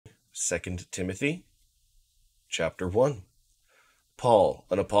2 Timothy chapter 1. Paul,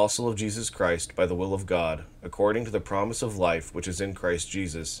 an apostle of Jesus Christ by the will of God, according to the promise of life which is in Christ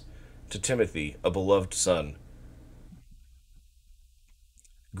Jesus, to Timothy, a beloved son.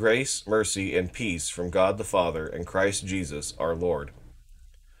 Grace, mercy, and peace from God the Father and Christ Jesus our Lord.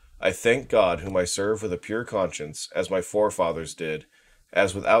 I thank God, whom I serve with a pure conscience, as my forefathers did,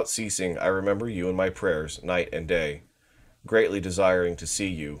 as without ceasing I remember you in my prayers night and day, greatly desiring to see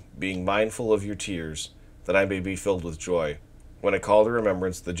you, being mindful of your tears, that I may be filled with joy, when I call to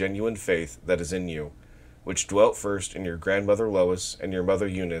remembrance the genuine faith that is in you, which dwelt first in your grandmother Lois and your mother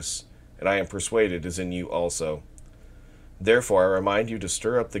Eunice, and I am persuaded is in you also. Therefore I remind you to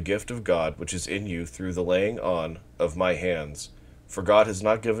stir up the gift of God which is in you through the laying on of my hands. For God has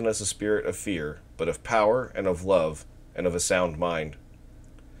not given us a spirit of fear, but of power and of love and of a sound mind.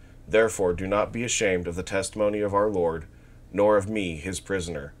 Therefore do not be ashamed of the testimony of our Lord, nor of me his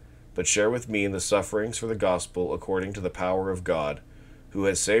prisoner, but share with me in the sufferings for the gospel according to the power of God, who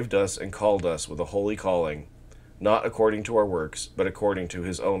has saved us and called us with a holy calling, not according to our works, but according to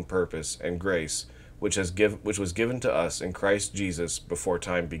his own purpose and grace, which was given to us in Christ Jesus before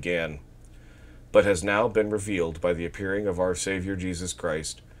time began, but has now been revealed by the appearing of our Savior Jesus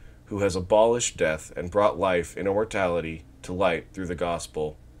Christ, who has abolished death and brought life and immortality to light through the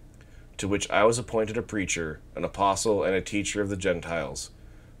gospel, to which I was appointed a preacher, an apostle, and a teacher of the Gentiles.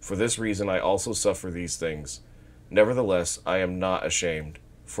 For this reason I also suffer these things. Nevertheless I am not ashamed,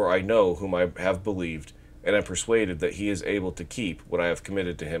 for I know whom I have believed, and am persuaded that he is able to keep what I have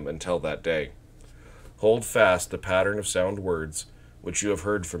committed to him until that day. Hold fast the pattern of sound words which you have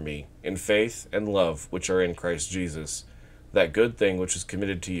heard from me, in faith and love which are in Christ Jesus. That good thing which is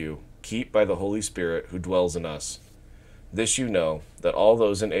committed to you, keep by the Holy Spirit who dwells in us. This you know, that all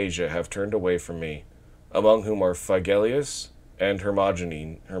those in Asia have turned away from me, among whom are Phygellus and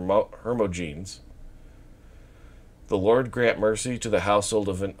Hermogenes. The Lord grant mercy to the household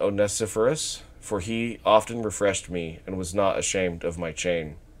of Onesiphorus, for he often refreshed me, and was not ashamed of my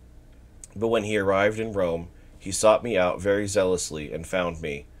chain. But when he arrived in Rome, he sought me out very zealously, and found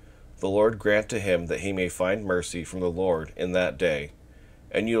me. The Lord grant to him that he may find mercy from the Lord in that day.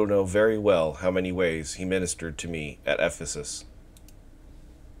 And you know very well how many ways he ministered to me at Ephesus.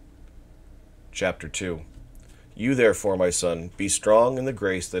 Chapter 2. You therefore, my son, be strong in the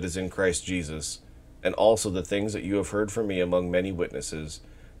grace that is in Christ Jesus, and also the things that you have heard from me among many witnesses,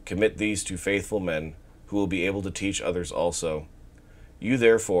 commit these to faithful men, who will be able to teach others also. You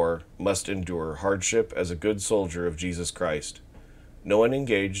therefore must endure hardship as a good soldier of Jesus Christ. No one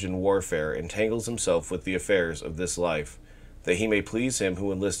engaged in warfare entangles himself with the affairs of this life, that he may please him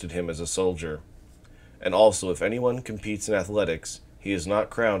who enlisted him as a soldier. And also, if anyone competes in athletics, he is not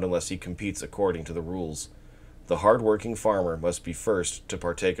crowned unless he competes according to the rules. The hard-working farmer must be first to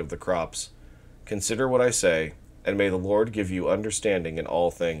partake of the crops. Consider what I say, and may the Lord give you understanding in all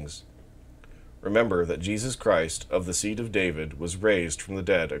things. Remember that Jesus Christ, of the seed of David, was raised from the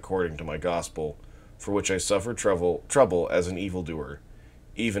dead according to my gospel, for which I suffer trouble as an evildoer,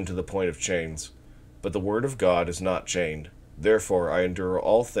 even to the point of chains. But the word of God is not chained. Therefore I endure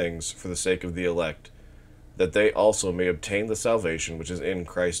all things for the sake of the elect, that they also may obtain the salvation which is in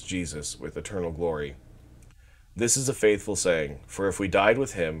Christ Jesus with eternal glory. This is a faithful saying, for if we died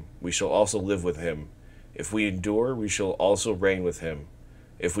with him, we shall also live with him. If we endure, we shall also reign with him.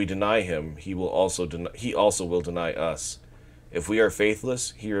 If we deny him, he also will deny us. If we are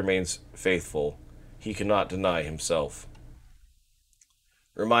faithless, he remains faithful. He cannot deny himself.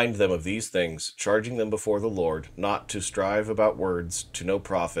 Remind them of these things, charging them before the Lord not to strive about words to no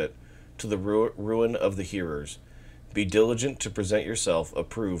profit, to the ruin of the hearers. Be diligent to present yourself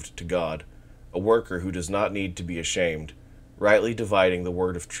approved to God, a worker who does not need to be ashamed, rightly dividing the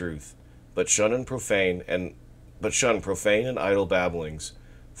word of truth. But shun profane and idle babblings,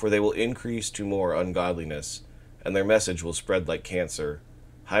 for they will increase to more ungodliness, and their message will spread like cancer.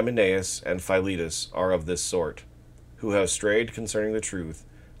 Hymenaeus and Philetus are of this sort, who have strayed concerning the truth,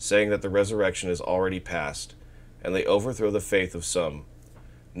 saying that the resurrection is already past, and they overthrow the faith of some.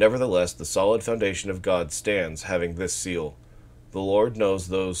 Nevertheless, the solid foundation of God stands, having this seal: the Lord knows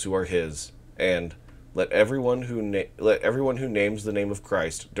those who are his, and let everyone who names the name of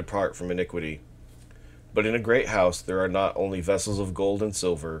Christ depart from iniquity. But in a great house there are not only vessels of gold and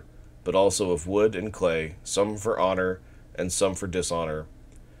silver, but also of wood and clay, some for honor and some for dishonor.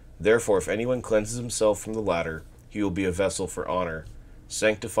 Therefore, if anyone cleanses himself from the latter, he will be a vessel for honor,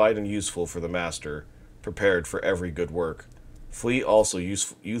 sanctified and useful for the master, prepared for every good work. Flee also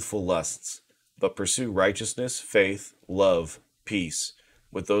youthful lusts, but pursue righteousness, faith, love, peace,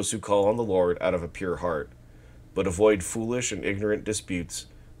 with those who call on the Lord out of a pure heart. But avoid foolish and ignorant disputes,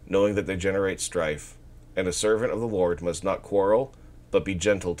 knowing that they generate strife. And a servant of the Lord must not quarrel, but be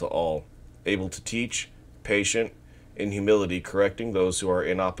gentle to all, able to teach, patient, in humility correcting those who are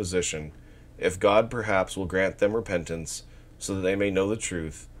in opposition, if God perhaps will grant them repentance, so that they may know the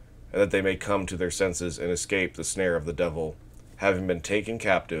truth, and that they may come to their senses and escape the snare of the devil, having been taken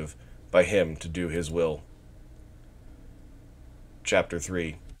captive by him to do his will. Chapter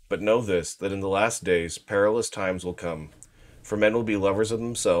 3. But know this, that in the last days perilous times will come. For men will be lovers of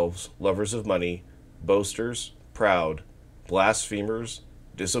themselves, lovers of money, boasters, proud, blasphemers,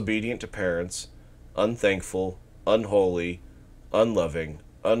 disobedient to parents, unthankful, unholy, unloving,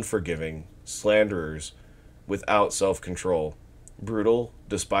 unforgiving, slanderers, without self-control, brutal,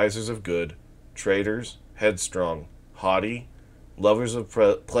 despisers of good, traitors, headstrong, haughty, lovers of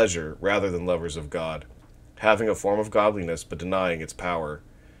pleasure rather than lovers of God, having a form of godliness but denying its power.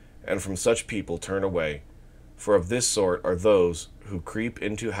 And from such people turn away. For of this sort are those who creep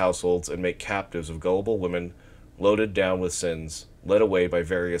into households and make captives of gullible women, loaded down with sins, led away by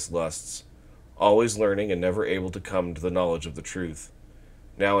various lusts, always learning and never able to come to the knowledge of the truth.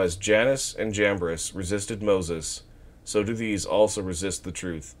 Now as Jannes and Jambres resisted Moses, so do these also resist the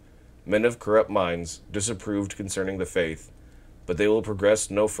truth. Men of corrupt minds, disapproved concerning the faith, but they will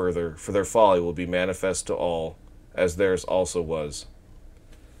progress no further, for their folly will be manifest to all, as theirs also was.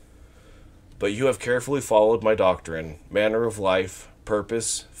 But you have carefully followed my doctrine, manner of life,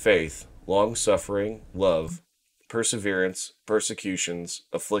 purpose, faith, long-suffering, love, perseverance, persecutions,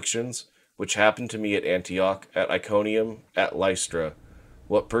 afflictions, which happened to me at Antioch, at Iconium, at Lystra,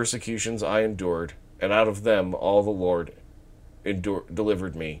 what persecutions I endured, and out of them all the Lord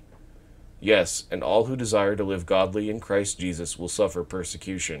delivered me. Yes, and all who desire to live godly in Christ Jesus will suffer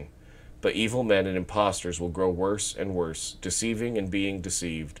persecution, but evil men and impostors will grow worse and worse, deceiving and being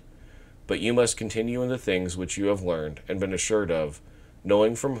deceived. But you must continue in the things which you have learned and been assured of,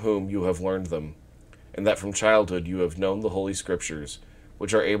 knowing from whom you have learned them, and that from childhood you have known the Holy Scriptures,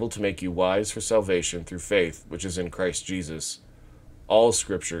 which are able to make you wise for salvation through faith which is in Christ Jesus. All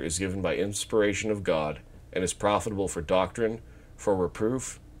Scripture is given by inspiration of God, and is profitable for doctrine, for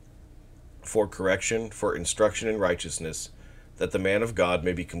reproof, for correction, for instruction in righteousness, that the man of God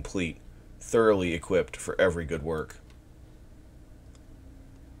may be complete, thoroughly equipped for every good work.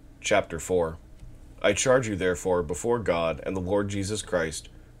 Chapter 4. I charge you therefore before God and the Lord Jesus Christ,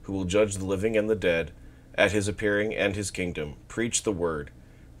 who will judge the living and the dead, at his appearing and his kingdom, preach the word.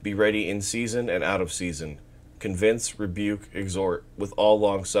 Be ready in season and out of season. Convince, rebuke, exhort, with all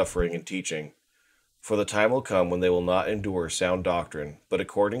long-suffering and teaching. For the time will come when they will not endure sound doctrine, but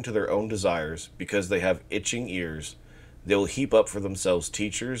according to their own desires, because they have itching ears, they will heap up for themselves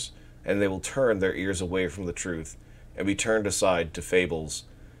teachers, and they will turn their ears away from the truth, and be turned aside to fables.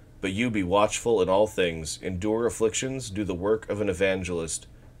 But you be watchful in all things, endure afflictions, do the work of an evangelist,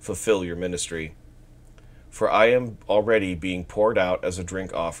 fulfill your ministry. For I am already being poured out as a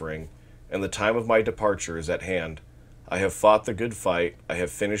drink offering, and the time of my departure is at hand. I have fought the good fight, I have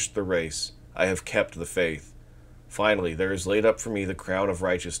finished the race, I have kept the faith. Finally, there is laid up for me the crown of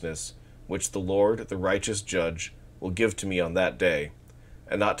righteousness, which the Lord, the righteous judge, will give to me on that day,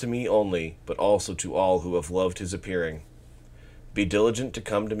 and not to me only, but also to all who have loved his appearing. Be diligent to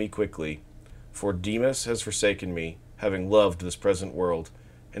come to me quickly, for Demas has forsaken me, having loved this present world,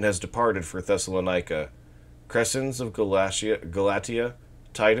 and has departed for Thessalonica. Crescens of Galatia,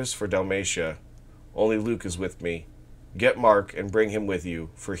 Titus for Dalmatia. Only Luke is with me. Get Mark and bring him with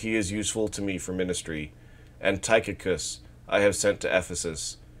you, for he is useful to me for ministry. And Tychicus I have sent to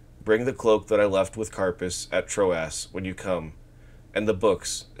Ephesus. Bring the cloak that I left with Carpus at Troas when you come, and the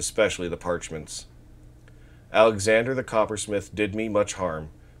books, especially the parchments. Alexander the coppersmith did me much harm.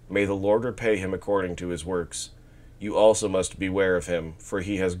 May the Lord repay him according to his works. You also must beware of him, for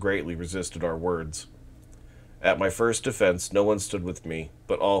he has greatly resisted our words. At my first defense no one stood with me,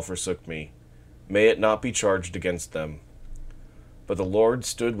 but all forsook me. May it not be charged against them. But the Lord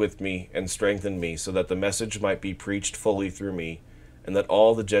stood with me and strengthened me, so that the message might be preached fully through me, and that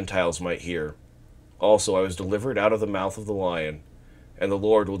all the Gentiles might hear. Also I was delivered out of the mouth of the lion, and the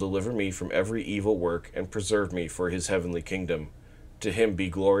Lord will deliver me from every evil work and preserve me for his heavenly kingdom. To him be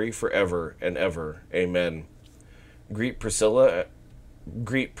glory forever and ever. Amen. Greet Prisca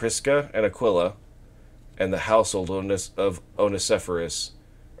and Aquila, and the household of Onesiphorus.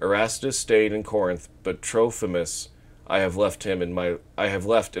 Erastus stayed in Corinth, but Trophimus I have left in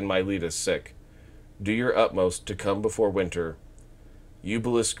Miletus sick. Do your utmost to come before winter.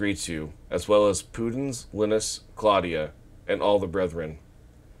 Eubulus greets you, as well as Pudens, Linus, Claudia, and all the brethren.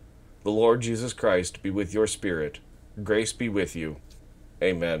 The Lord Jesus Christ be with your spirit. Grace be with you.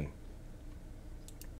 Amen.